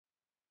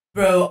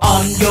Throw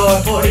on your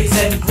boardies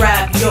and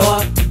grab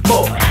your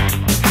board.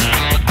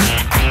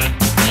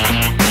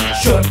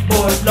 Short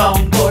board,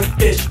 long board,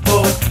 fish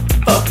board,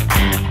 hook.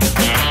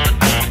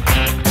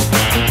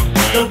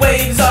 The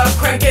waves are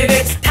cranking,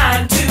 it's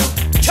time to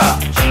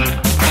charge.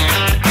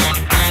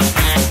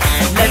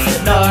 Let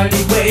the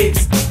gnarly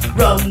waves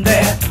run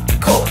their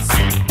course.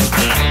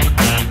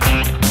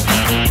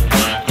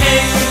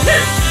 Hey,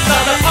 loose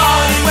on the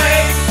party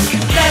wave.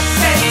 Let's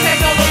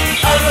take over the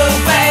other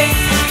way.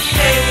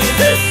 Hey,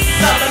 loose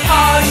on the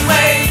party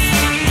wave.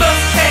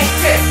 Must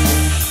take it.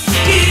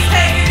 He's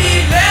taking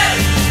it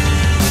ready.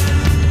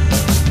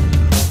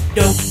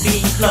 Don't be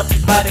clucked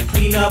by the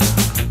cleanup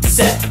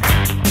set.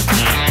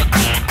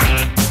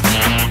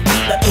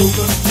 The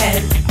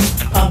overhead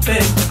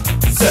pumping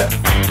surf.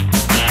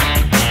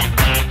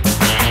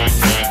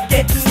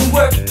 Getting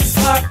work is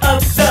part of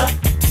the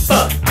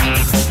fun.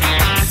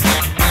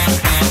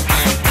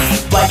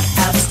 White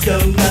House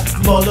donuts,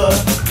 Muller,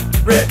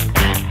 rip.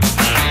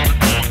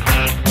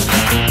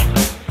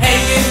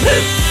 Hanging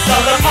loose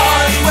on the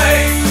party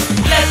wave.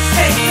 Let's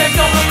take it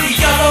over the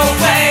other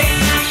way.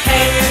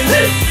 Hanging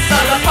loose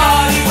on the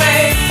party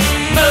wave.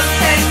 Most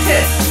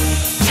hectic.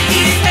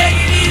 He's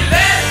taking it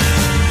back.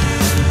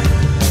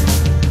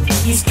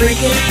 He's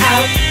freaking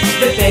out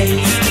the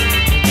bass.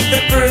 The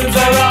grooves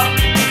are all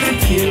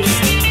confused.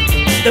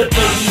 The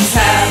boogies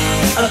have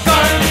a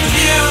garbage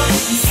view.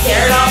 He's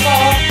scared off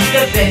all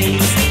the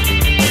bass.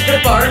 The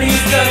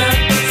Barney's gonna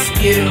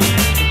spew.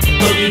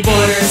 Boogie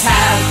boarders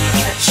have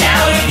a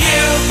challenge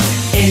view.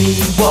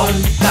 Anyone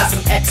got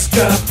some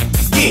extra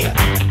gear?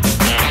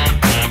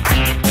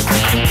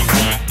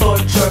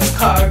 Board shorts,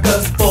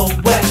 cargos, full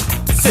wet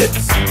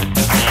suits.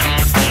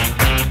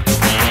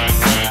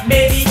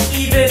 Maybe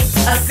even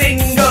a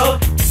single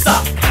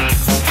sock.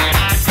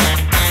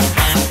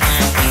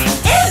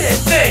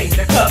 Anything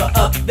to cover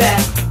up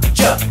that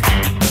junk.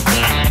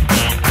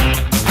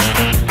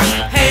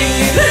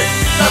 Hanging loose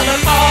on the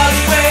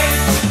party wave.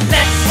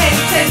 Let's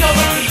take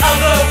over the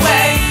other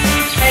way.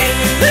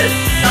 Hanging loose